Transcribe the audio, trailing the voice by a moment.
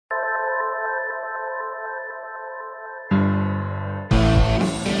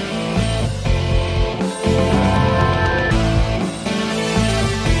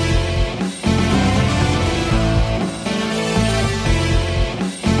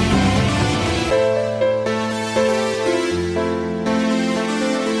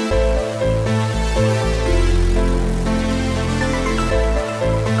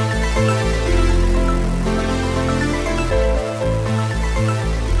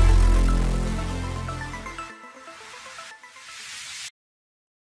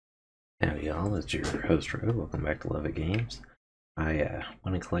All, it's your host Ro. Welcome back to Lovettgamez. I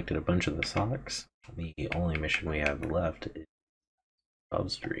went and collected a bunch of the socks. The only mission we have left is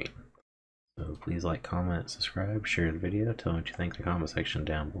SpongeBob Stream. So please like, comment, subscribe, share the video, tell me what you think in the comment section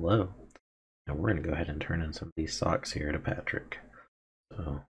down below. And we're going to go ahead and turn in some of these socks here to Patrick.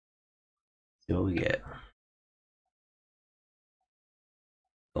 So, see what we get.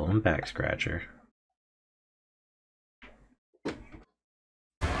 Golden back scratcher.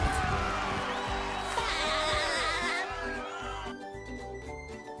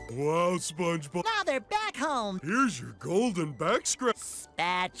 Wow, SpongeBob. Now they're back home. Here's your golden back scratch.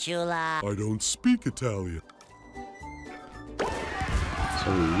 Spatula. I don't speak Italian. Sweet.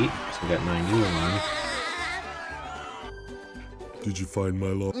 So we got 91. Did you find my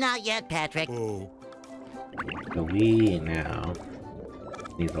log? Not yet, Patrick. Oh. So we now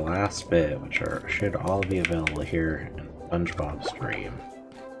need the last bit, which should all be available here in SpongeBob Stream,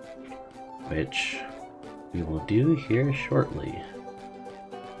 which we will do here shortly.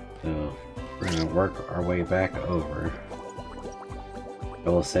 So we're going to work our way back over. I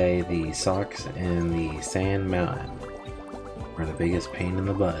will say the socks in the Sand Mountain are the biggest pain in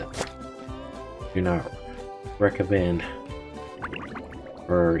the butt. Do not recommend,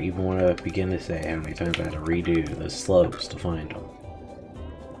 or even want to begin to say how many times I had to redo the slopes to find them.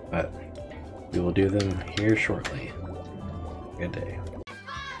 But we will do them here shortly. Good day.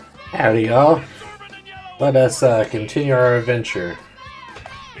 Howdy y'all! Let us continue our adventure.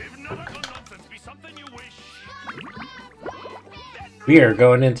 We are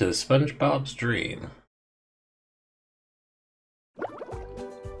going into SpongeBob Stream.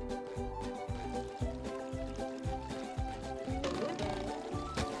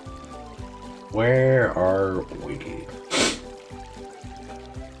 Where are we?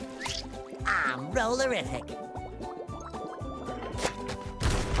 I'm rollerific.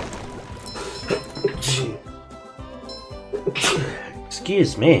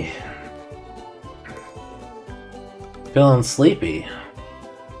 Excuse me. Feeling sleepy.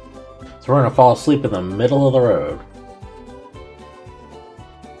 So we're gonna fall asleep in the middle of the road.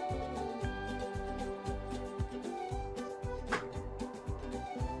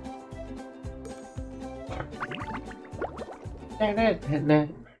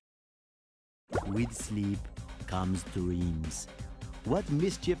 With sleep comes dreams. What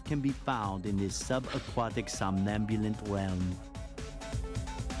mischief can be found in this subaquatic somnambulant realm?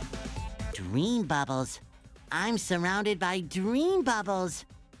 Dream bubbles. I'm surrounded by dream bubbles.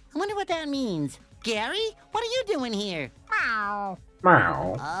 I wonder what that means. Gary, what are you doing here? Meow.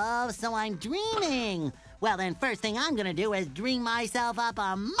 Meow. Oh, so I'm dreaming. Well, then first thing I'm gonna do is dream myself up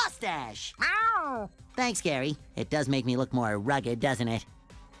a mustache. Meow. Thanks, Gary. It does make me look more rugged, doesn't it?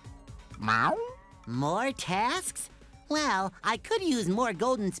 Meow. More tasks? Well, I could use more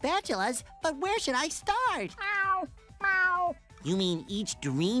golden spatulas, but where should I start? Meow. Meow. You mean each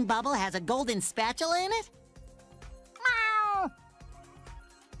dream bubble has a golden spatula in it? Meow.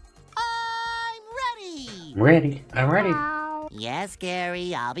 I'm ready. Ready. I'm ready. Meow. Yes,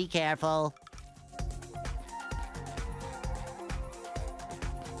 Gary, I'll be careful.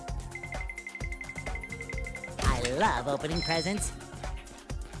 I love opening presents.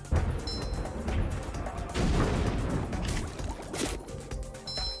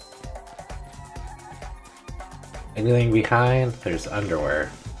 Anything behind? There's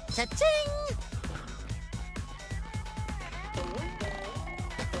underwear. Cha-ching!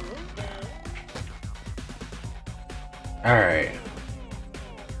 Alright.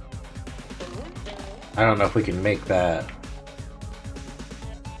 I don't know if we can make that.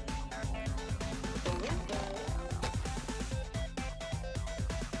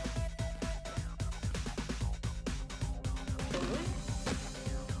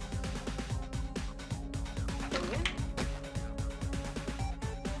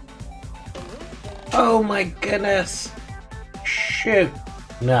 Oh my goodness! Shit!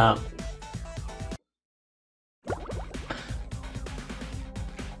 No.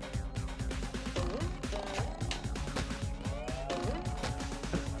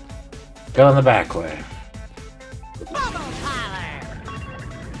 Go in the back way. Bubble parlor!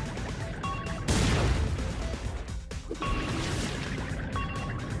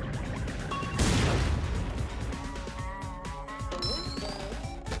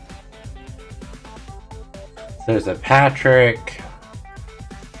 There's a Patrick,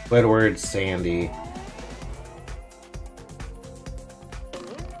 Squidward, Sandy.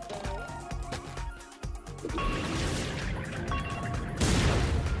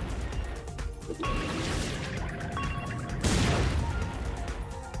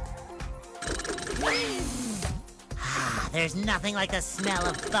 there's nothing like the smell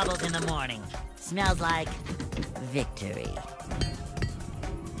of bubbles in the morning. Smells like victory.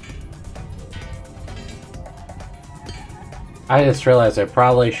 I just realized I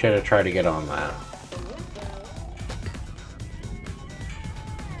probably should have tried to get on that.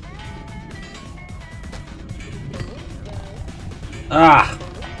 Ah!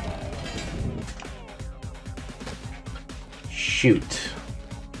 Shoot.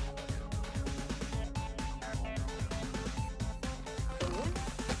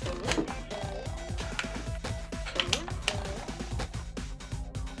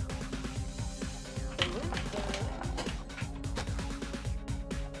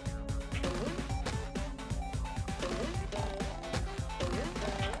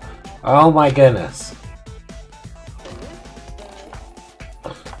 Oh my goodness.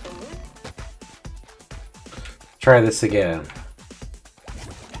 Try this again.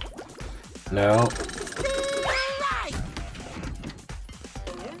 No.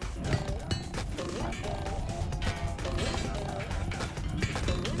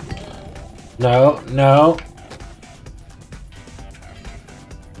 No, no.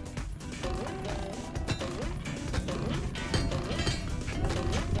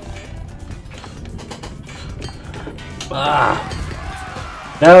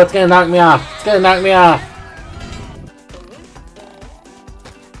 Ah. No, it's gonna knock me off. It's gonna knock me off.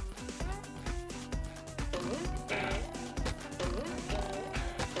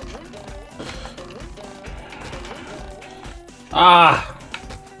 Ah.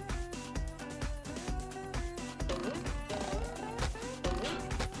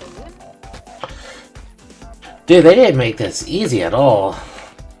 Dude, they didn't make this easy at all.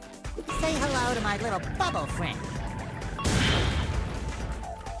 Say hello to my little bubble friend.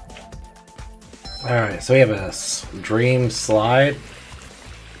 Alright, so we have a dream slide.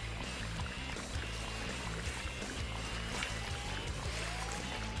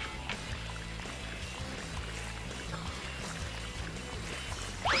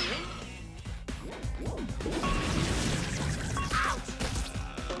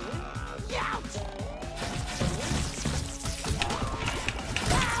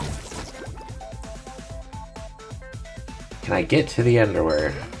 Can I get to the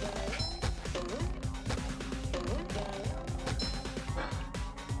underwear?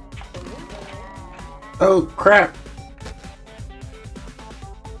 Oh, crap!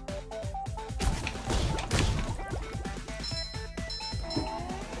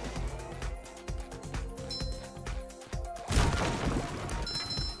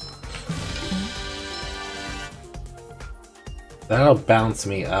 That'll bounce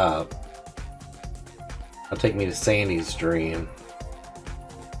me up. That'll take me to Sandy's dream.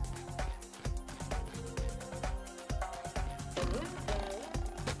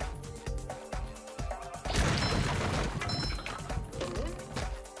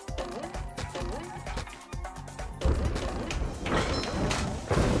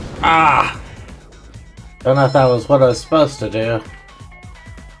 Ah! Don't know if that was what I was supposed to do.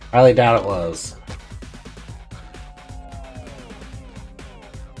 I highly doubt it was.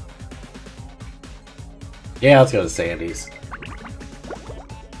 Yeah, let's go to Sandy's.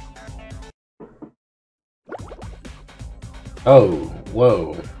 Oh,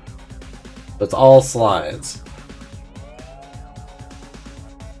 whoa. It's all slides.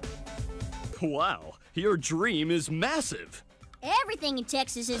 Wow, your dream is massive. Everything in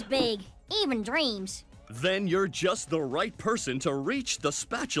Texas is big, even dreams. Then you're just the right person to reach the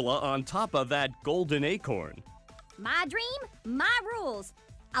spatula on top of that golden acorn. My dream, my rules.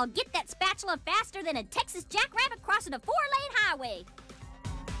 I'll get that spatula faster than a Texas jackrabbit crossing a 4-lane highway.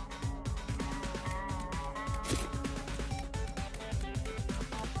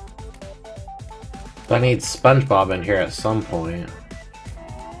 I need SpongeBob in here at some point.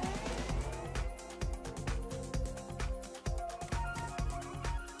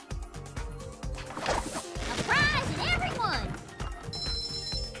 A prize in every one.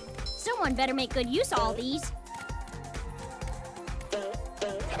 Someone better make good use of all these.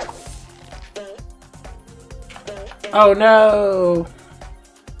 Oh no!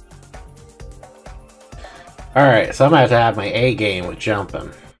 Alright, so I'm gonna have to have my A game with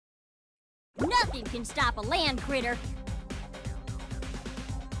jumping. Nothing can stop a land critter.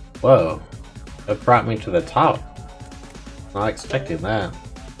 Whoa. That brought me to the top. Not expecting that.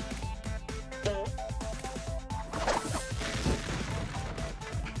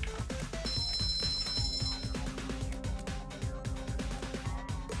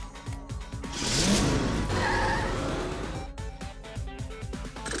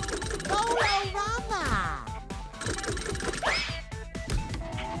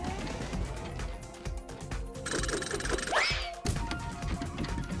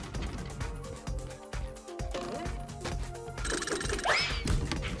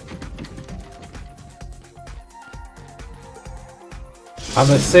 I'm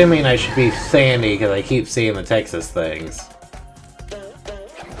assuming I should be Sandy because I keep seeing the Texas things.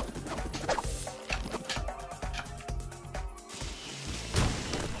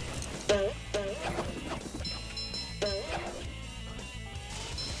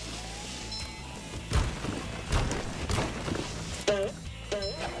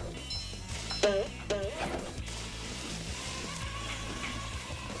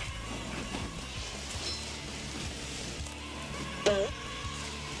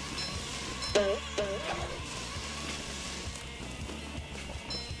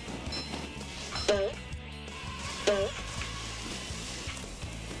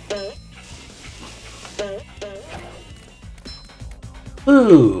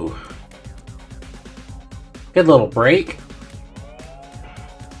 Ooh. Good little break.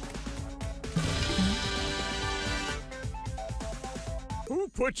 Who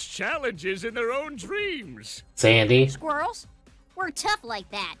puts challenges in their own dreams? Sandy. Squirrels? We're tough like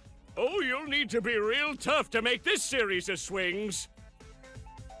that. Oh, you'll need to be real tough to make this series of swings.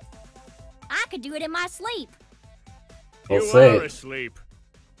 I could do it in my sleep. We'll You see. are asleep.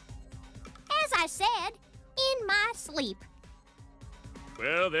 As I said, in my sleep.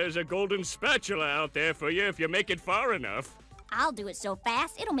 Well, there's a golden spatula out there for you if you make it far enough. I'll do it so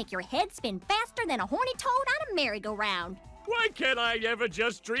fast, it'll make your head spin faster than a horny toad on a merry-go-round. Why can't I ever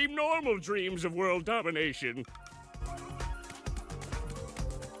just dream normal dreams of world domination?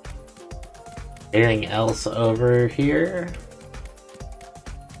 Anything else over here?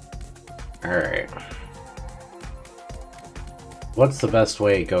 Alright. What's the best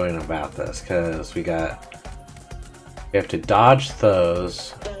way going about this? Because we have to dodge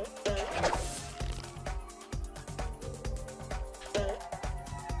those.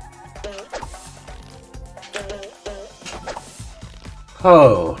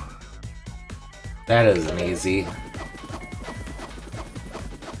 Oh, that isn't easy.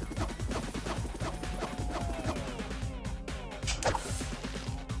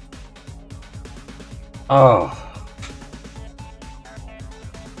 Oh.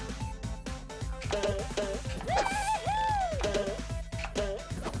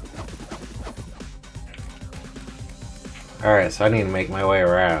 Alright, so I need to make my way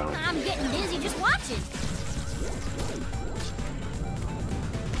around. I'm getting dizzy just watching.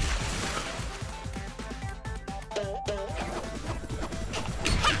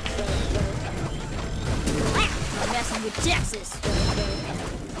 I'm messing with Texas.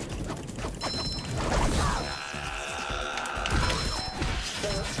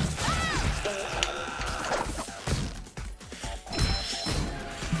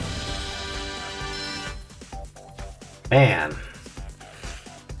 Man.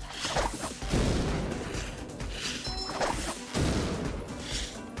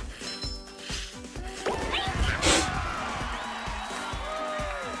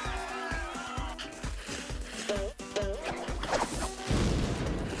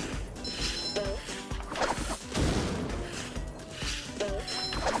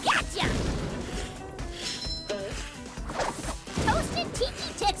 Gotcha! Toasted tiki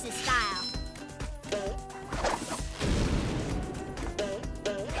Texas style.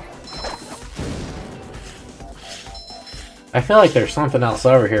 I feel like there's something else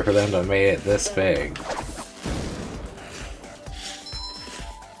over here for them to have made it this big.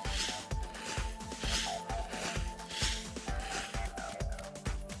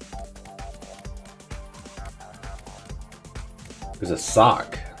 There's a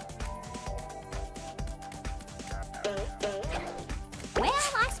sock. Well,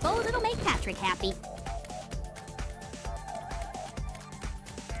 I suppose it'll make Patrick happy.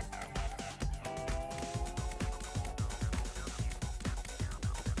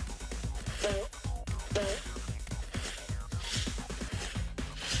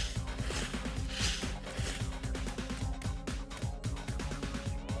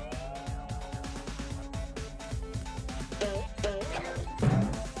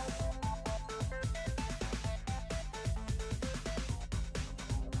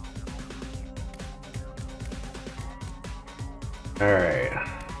 Alright.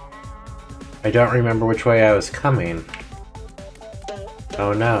 I don't remember which way I was coming.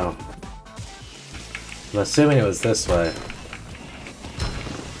 Oh no. I'm assuming it was this way.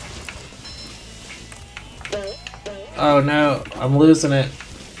 Oh no, I'm losing it.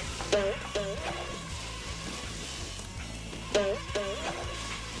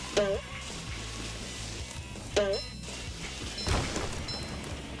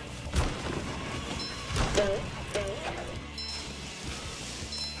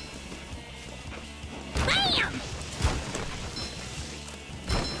 Bam!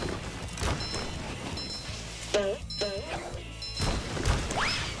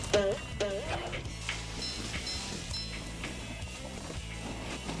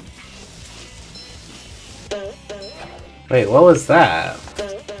 Wait, what was that?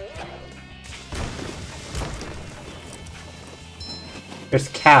 There's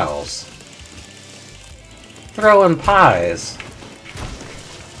cows. Throwing pies.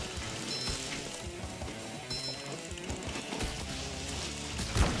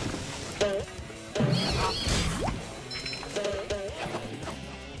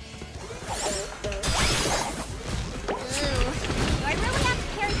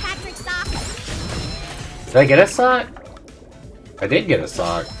 Did I get a sock? I did get a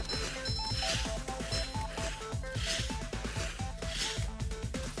sock.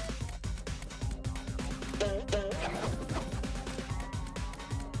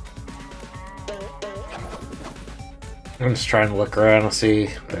 I'm just trying to look around and see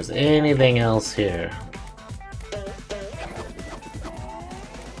if there's anything else here.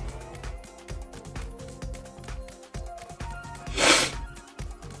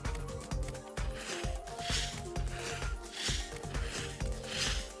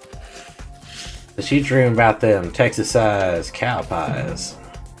 She dreamed about them Texas-sized cow pies.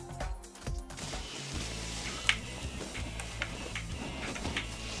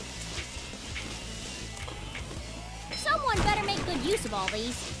 Someone better make good use of all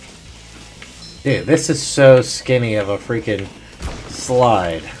these. Dude, this is so skinny of a freaking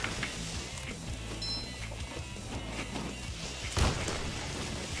slide.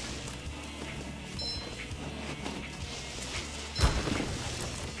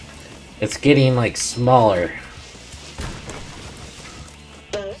 It's getting, like, smaller.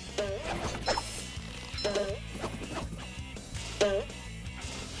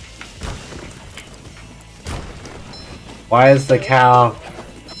 Why is the cow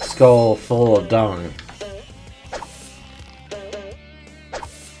skull full of dung?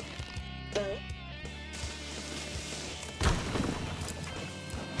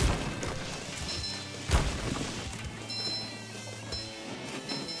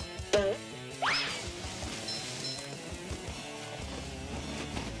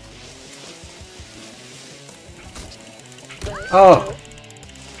 Oh!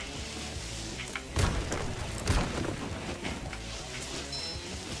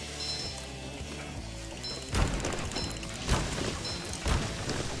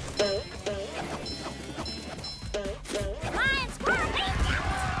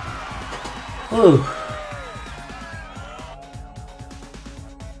 Ooh.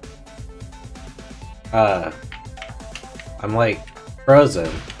 I'm like frozen.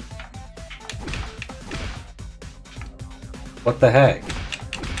 What the heck?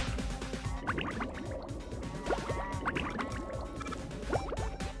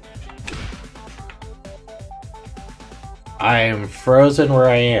 I am frozen where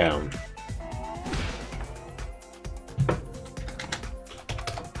I am.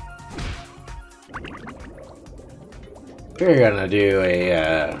 We're gonna do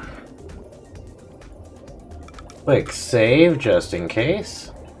a quick save just in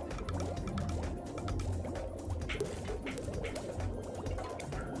case.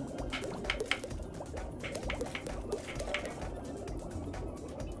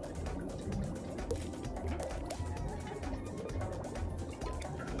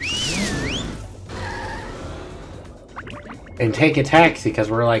 And take a taxi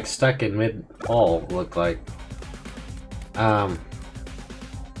because we're like stuck in mid-fall, look like.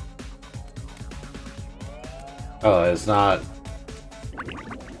 Oh, it's not.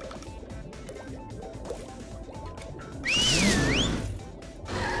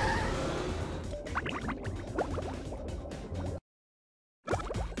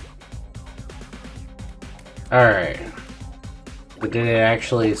 Alright. But did it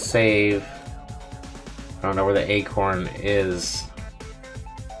actually save? I don't know where the acorn is.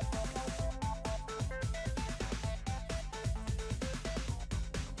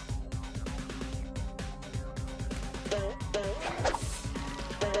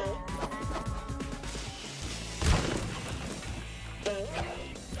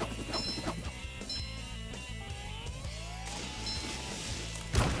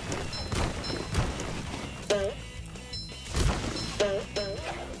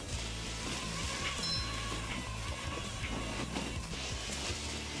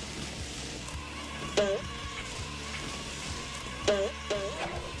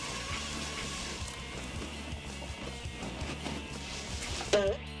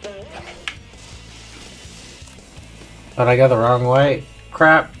 Thought I got the wrong way.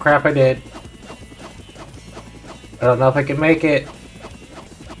 Crap, I did. I don't know if I can make it.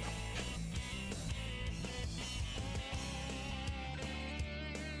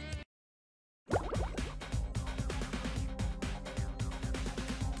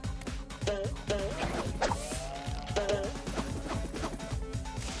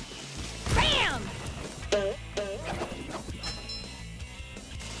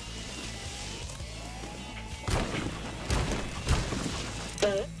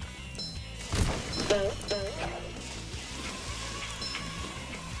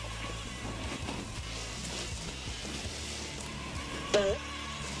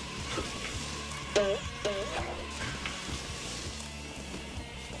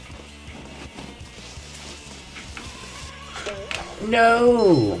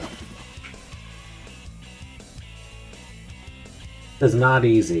 No! It's not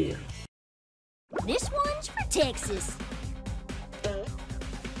easy. This one's for Texas.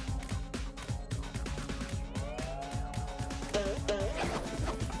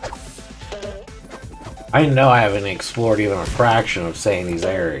 I know I haven't explored even a fraction of Sandy's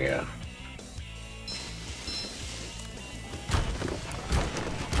area.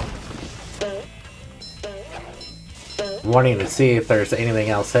 Wanting to see if there's anything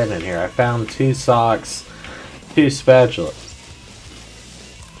else hidden in here. I found 2 socks, 2 spatulas.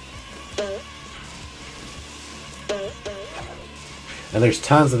 And there's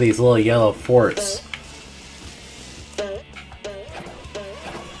tons of these little yellow forts.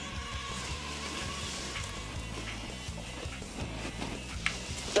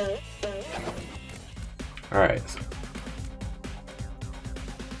 Alright.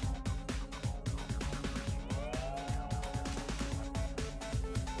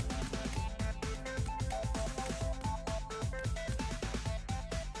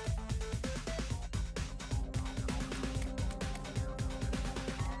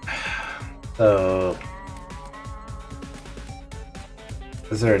 So,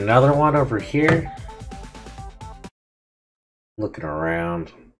 is there another one over here? Looking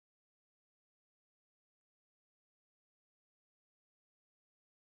around.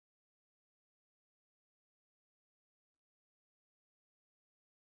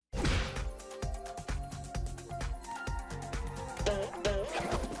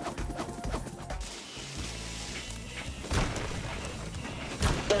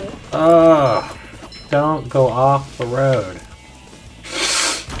 Ugh, don't go off the road.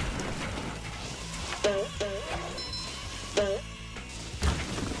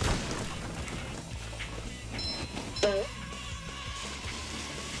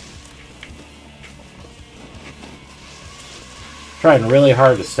 Trying really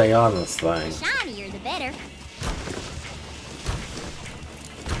hard to stay on this thing. The shinier, the better.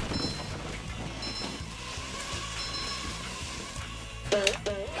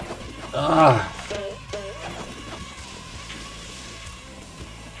 Ugh.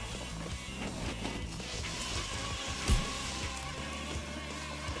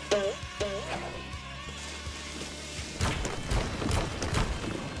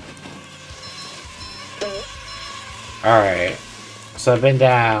 Alright, so I've been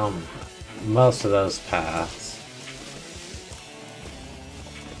down most of those paths.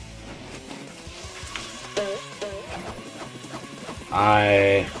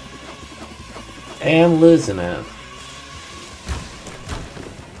 I am losing it.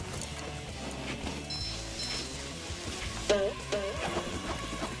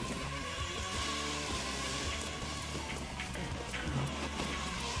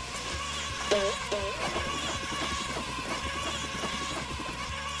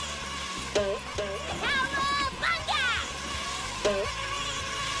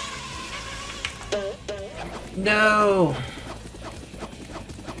 No!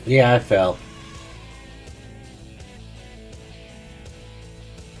 Yeah, I fell.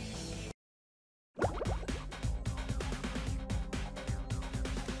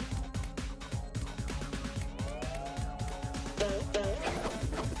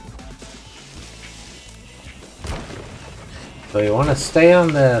 So you want to stay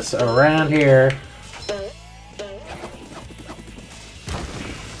on this around here.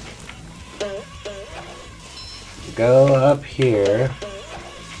 Go up here.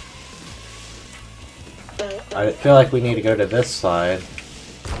 I feel like we need to go to this side.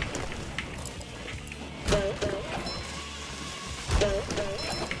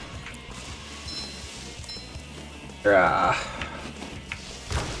 Ah.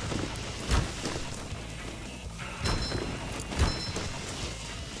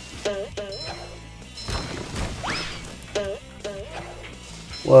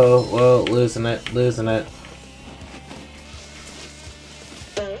 Whoa, whoa, losing it, losing it.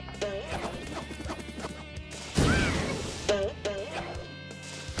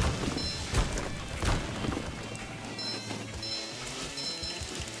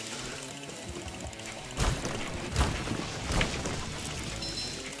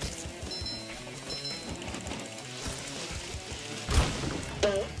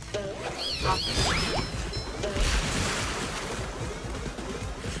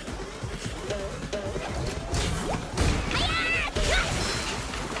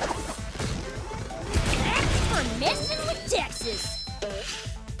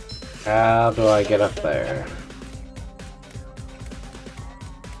 How do I get up there?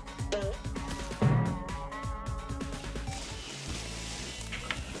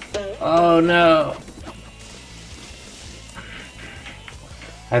 Oh no!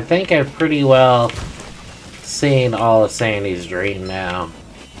 I think I've pretty well seen all of Sandy's dream now.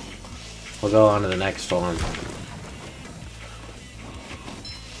 We'll go on to the next one.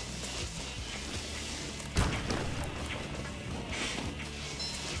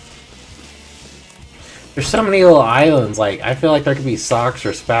 There's so many little islands, like, I feel like there could be socks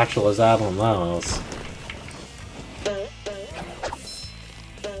or spatulas out on those.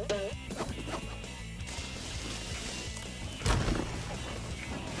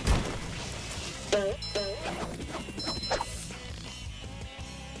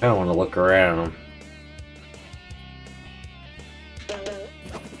 I don't want to look around.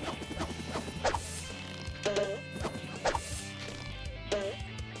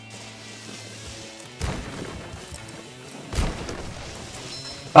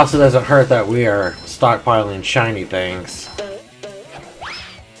 Also doesn't hurt that we are stockpiling shiny things.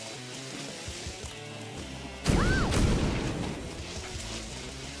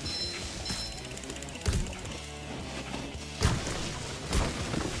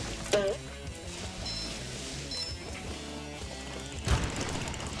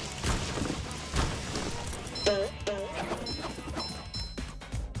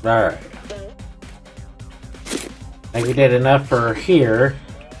 Alright. I think we did enough for here.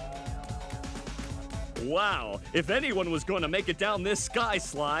 Wow, if anyone was going to make it down this sky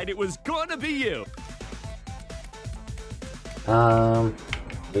slide, it was going to be you.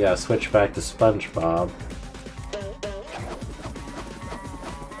 We gotta switch back to SpongeBob.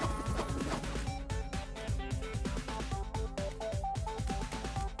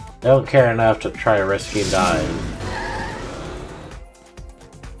 Don't care enough to try risking dying.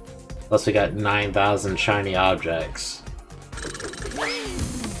 Plus we got 9,000 shiny objects.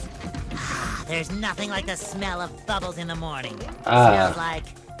 There's nothing like the smell of bubbles in the morning. Ah. Smells like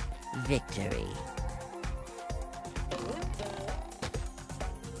victory.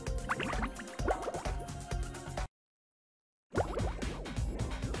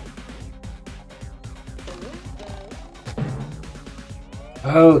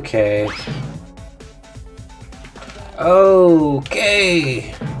 Okay.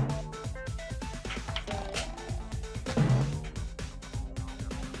 Okay.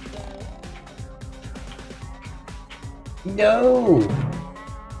 No.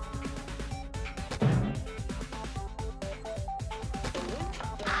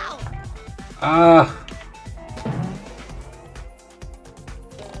 Ah.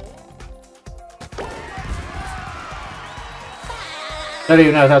 I don't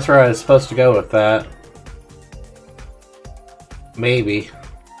even know if that's where I was supposed to go with that. Maybe.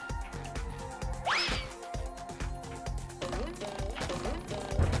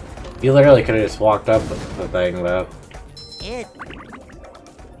 You literally could have just walked up with the thing, though. It.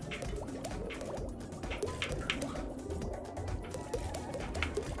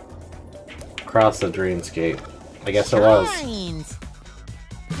 Across the dreamscape. I guess it was. Shines.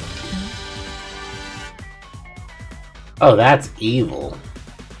 Oh, that's evil.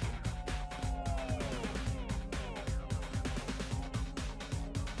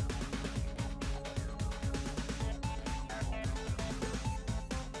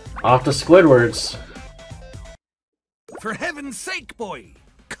 Off to Squidward's. For heaven's sake, boy!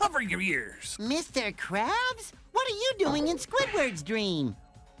 Cover your ears! Mr. Krabs? What are you doing in Squidward's dream?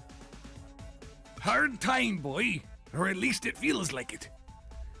 Hard time, boy. Or at least it feels like it.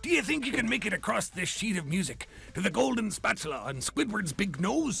 Do you think you can make it across this sheet of music to the golden spatula on Squidward's big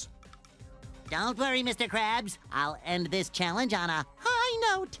nose? Don't worry, Mr. Krabs. I'll end this challenge on a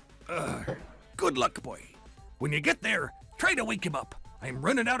high note. Good luck, boy. When you get there, try to wake him up. I'm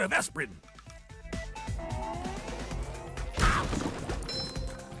running out of aspirin.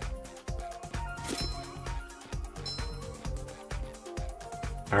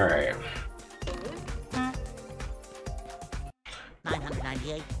 Alright.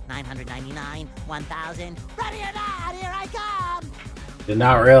 998, 999, 1,000. Ready or not, here I come! Did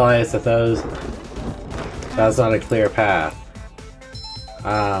not realize that that's not a clear path.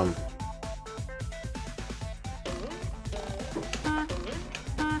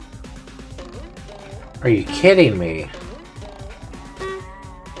 Are you kidding me?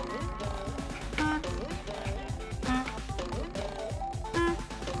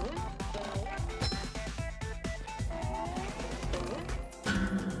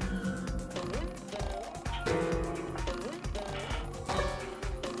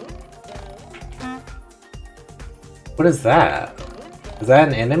 What is that? Is that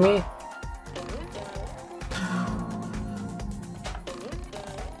an enemy?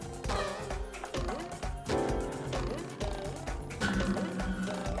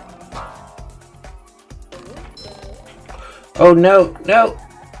 Oh no, no!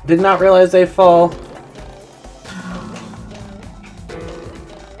 Did not realize they fall.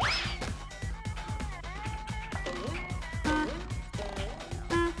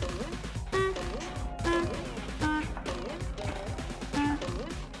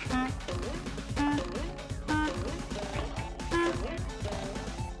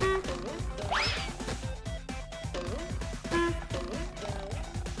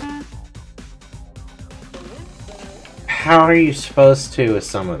 How are you supposed to with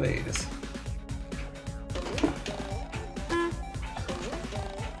some of these?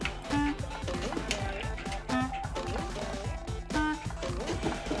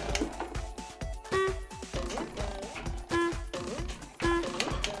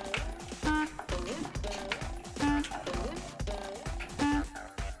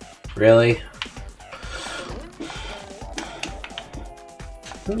 Really?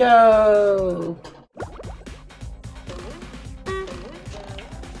 No!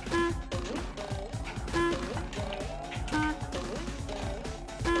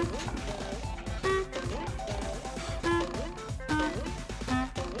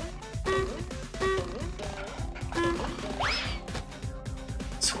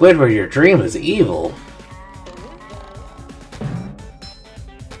 Squidward, your dream is evil.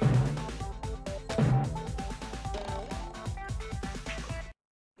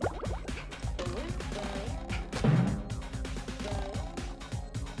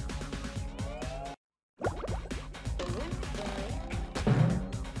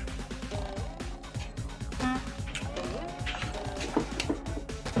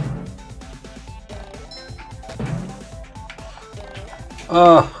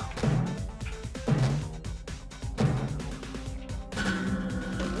 Ugh.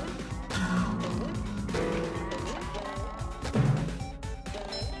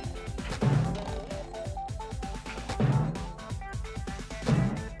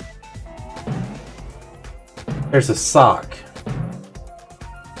 There's a sock.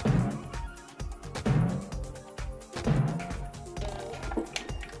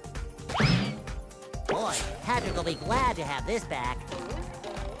 Boy, Patrick will be glad to have this back.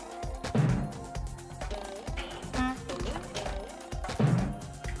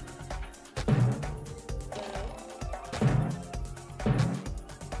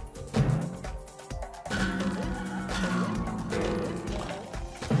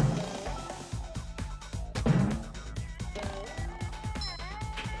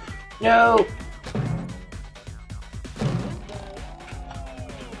 No!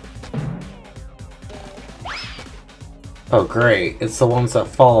 Oh great, it's the ones that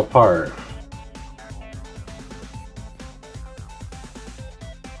fall apart.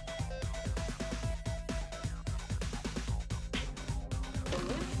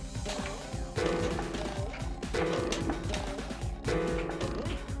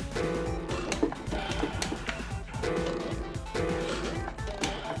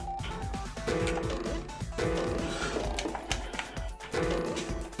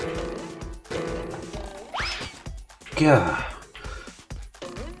 God.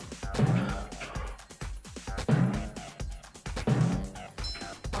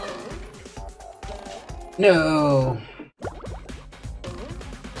 No.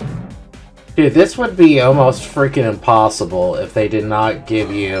 Dude, this would be almost freaking impossible if they did not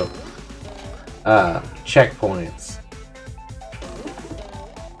give you checkpoints.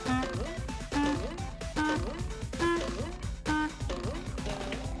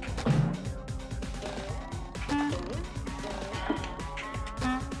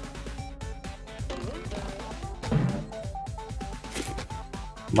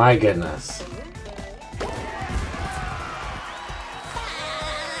 My goodness.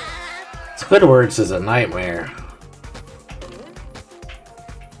 Squidward's is a nightmare.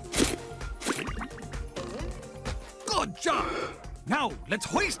 Good job! Now, let's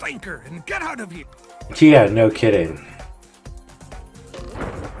hoist anchor and get out of here! Yeah, no kidding.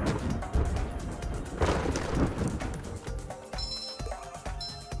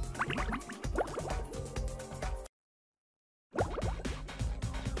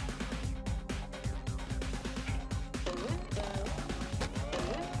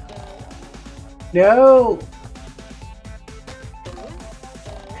 No!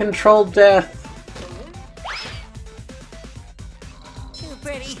 Controlled death. Too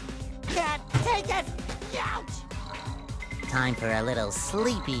pretty. Can't take it. Ouch! Time for a little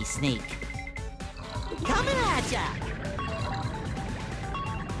sleepy sneak. Coming at ya!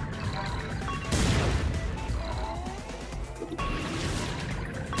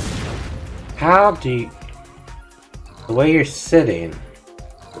 How do you... The way you're sitting...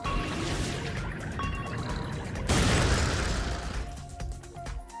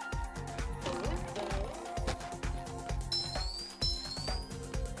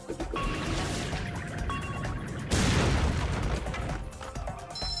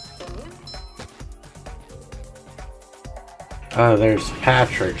 Oh, there's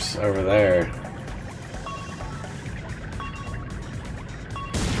Patrick's over there.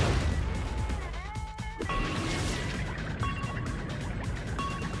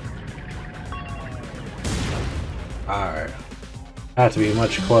 Alright. Have to be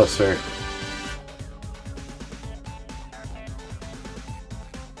much closer.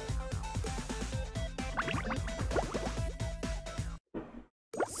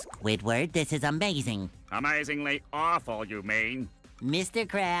 Squidward, this is amazing. Amazingly awful, you mean? Mr.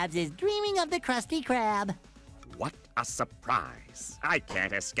 Krabs is dreaming of the Krusty Krab. What a surprise. I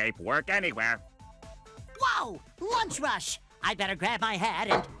can't escape work anywhere. Whoa! Lunch rush! I better grab my hat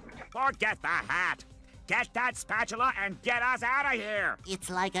and... Forget the hat. Get that spatula and get us out of here. It's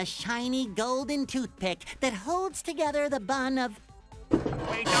like a shiny golden toothpick that holds together the bun of... We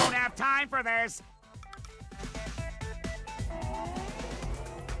don't have time for this.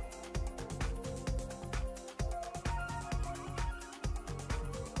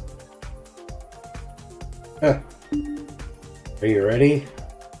 Are you ready?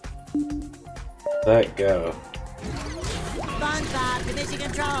 Let go. SpongeBob to mission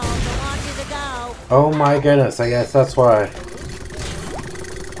control. The launch is a go. Oh my goodness, I guess that's why.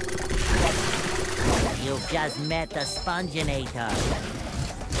 You've just met the Sponginator.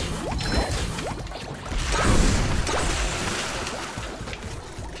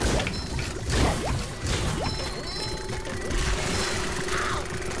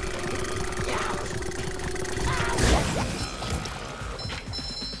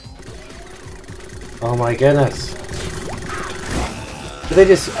 Oh my goodness. They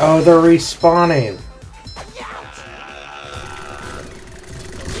just... Oh, they're respawning.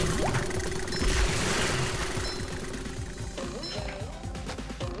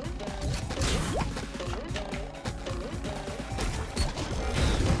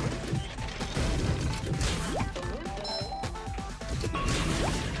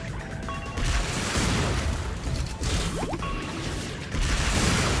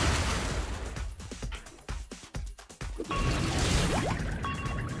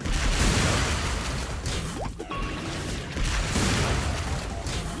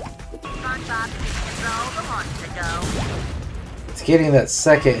 It's getting that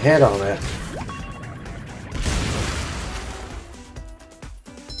second hit on it.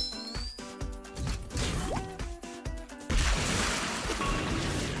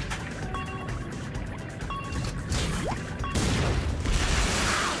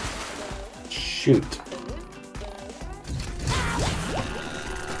 Shoot.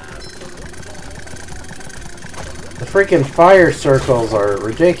 The freaking fire circles are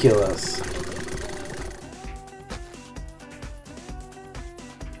ridiculous.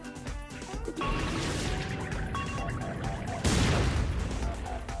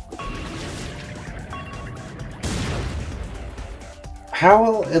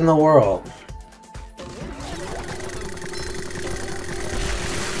 How in the world?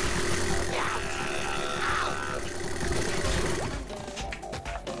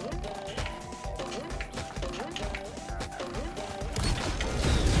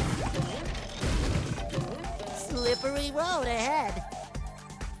 Slippery road ahead.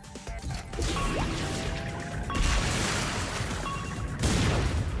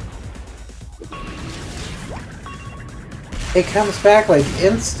 It comes back like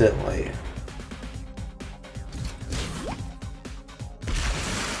instantly.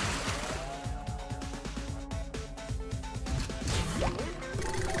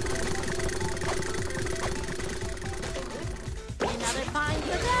 Another fine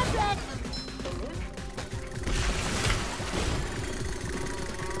for Patrick.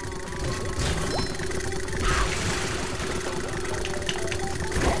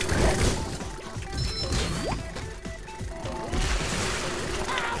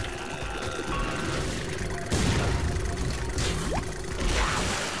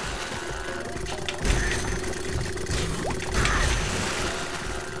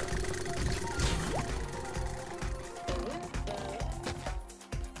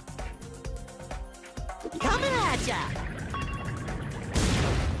 Coming at ya!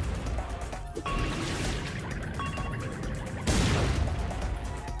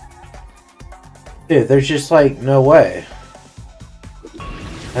 Dude, there's just like no way.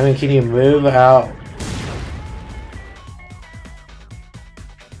 I mean, can you move out?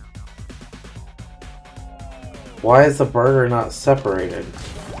 Why is the burger not separated?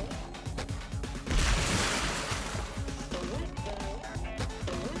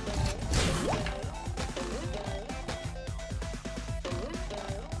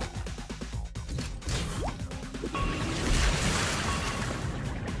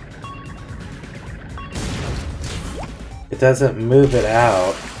 It doesn't move it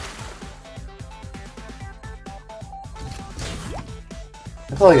out.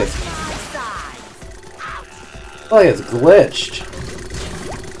 I feel like it's glitched.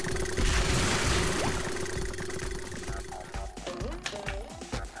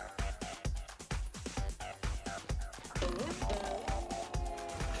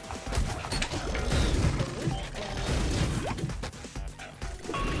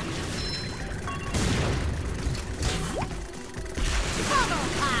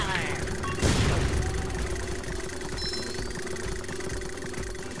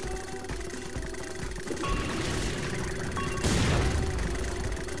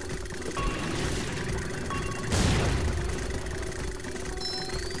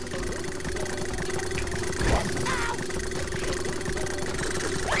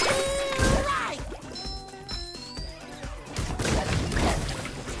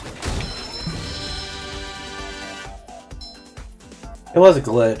 It was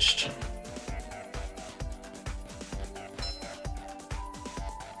glitched.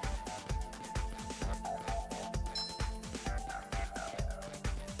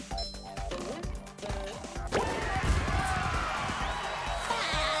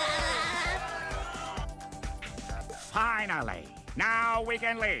 Finally! Now we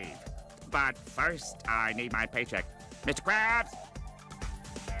can leave. But first, I need my paycheck. Mr. Krabs?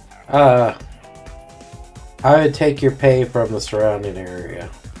 I would take your pay from the surrounding area.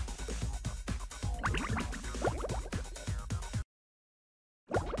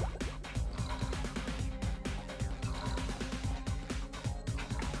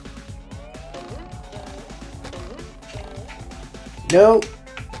 Nope.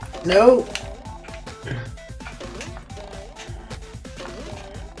 Nope.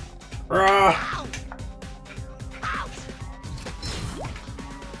 Rah.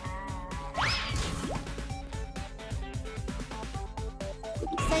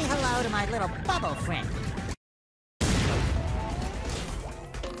 Say hello to my little bubble friend.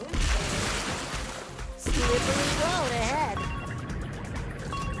 Slippery road ahead.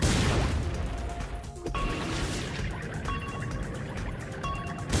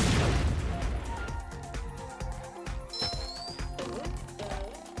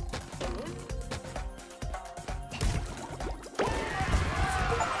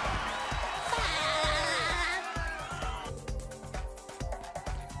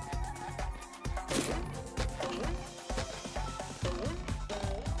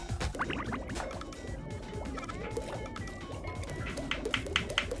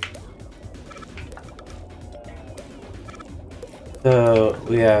 So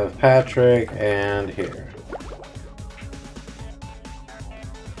we have Patrick and here.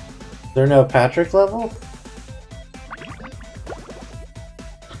 Is there no Patrick level?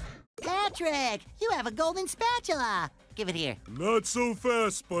 Patrick, you have a golden spatula. Give it here. Not so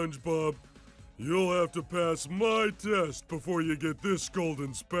fast, SpongeBob. You'll have to pass my test before you get this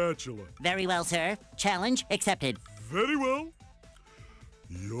golden spatula. Very well, sir. Challenge accepted. Very well.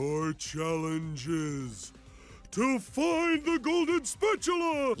 Your challenge is to find the golden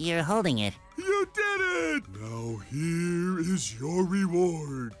spatula! You're holding it. You did it! Now here is your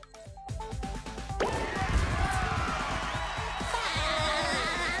reward.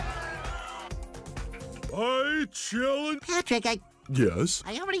 I challenge... Patrick, Yes?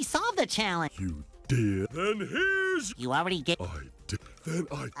 I already solved the challenge. You did? Then here's... You already get... I did. Then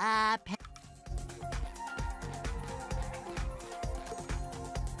I...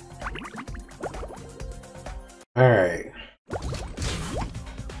 Alright.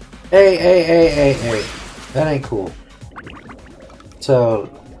 Hey. That ain't cool. So,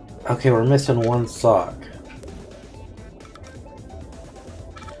 okay, we're missing one sock.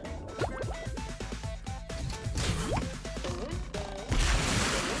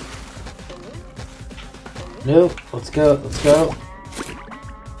 Nope, let's go.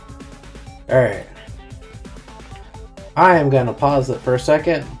 Alright. I am gonna pause it for a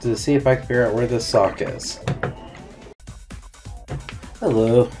second to see if I can figure out where this sock is.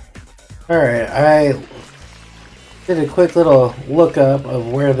 Hello. Alright, I did a quick little lookup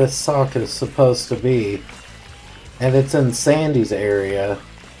of where this sock is supposed to be. And it's in Sandy's area.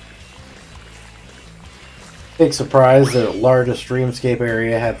 Big surprise that largest Dreamscape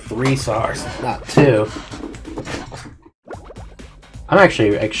area had 3 socks, not 2. I'm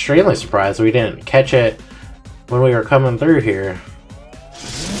actually extremely surprised we didn't catch it when we were coming through here.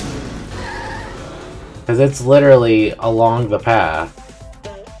 Because it's literally along the path.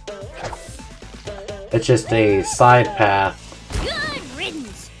 It's just a side path. Good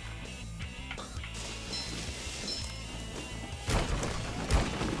riddance.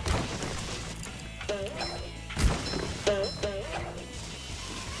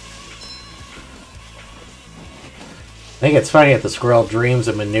 think it's funny that the squirrel dreams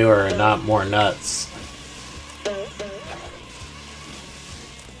of manure and not more nuts.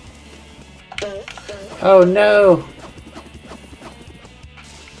 Oh no!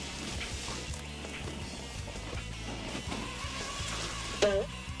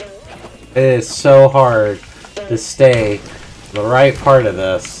 It is so hard to stay in the right part of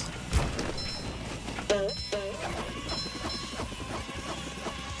this.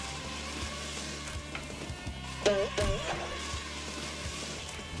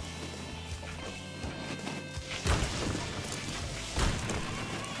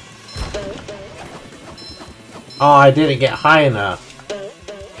 Oh, I didn't get high enough.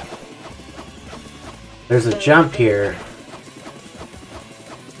 There's a jump here.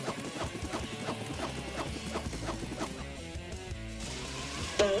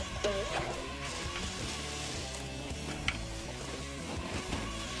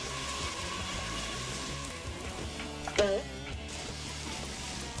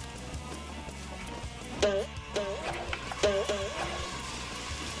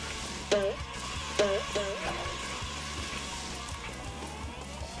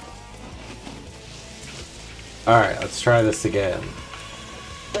 Alright, let's try this again.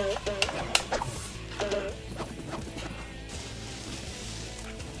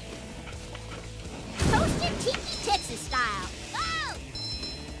 Toasted Tiki Texas style. Oh!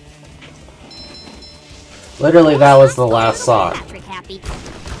 Literally, that was the last sock. Patrick happy.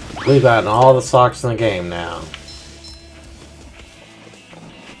 We've gotten all the socks in the game now.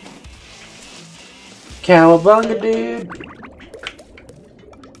 Cowabunga, dude!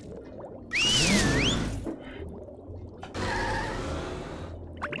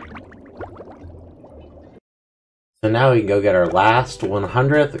 So now we can go get our last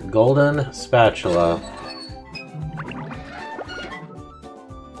 100th golden spatula.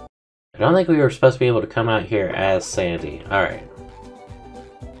 I don't think we were supposed to be able to come out here as Sandy. Alright.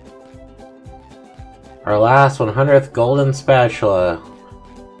 Our last 100th golden spatula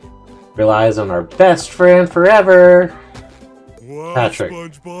relies on our best friend forever, Wow, Patrick.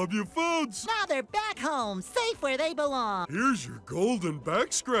 SpongeBob, you found Now they're back home, safe where they belong. Here's your golden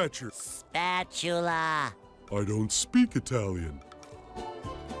back scratcher. Spatula. I don't speak Italian.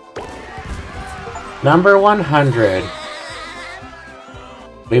 Number 100.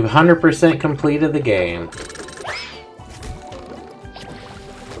 We've 100% completed the game.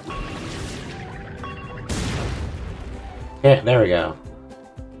 Yeah, there we go.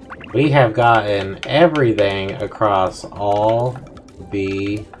 We have gotten everything across all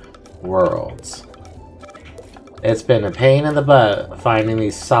the worlds. It's been a pain in the butt finding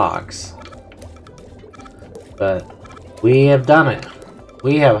these socks. But we have done it.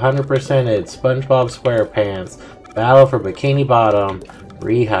 We have 100%ed SpongeBob SquarePants Battle for Bikini Bottom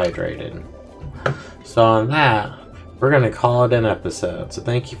Rehydrated. So on that, we're going to call it an episode. So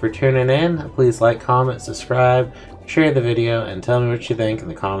thank you for tuning in. Please like, comment, subscribe, share the video, and tell me what you think in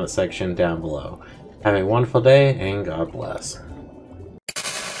the comment section down below. Have a wonderful day, and God bless.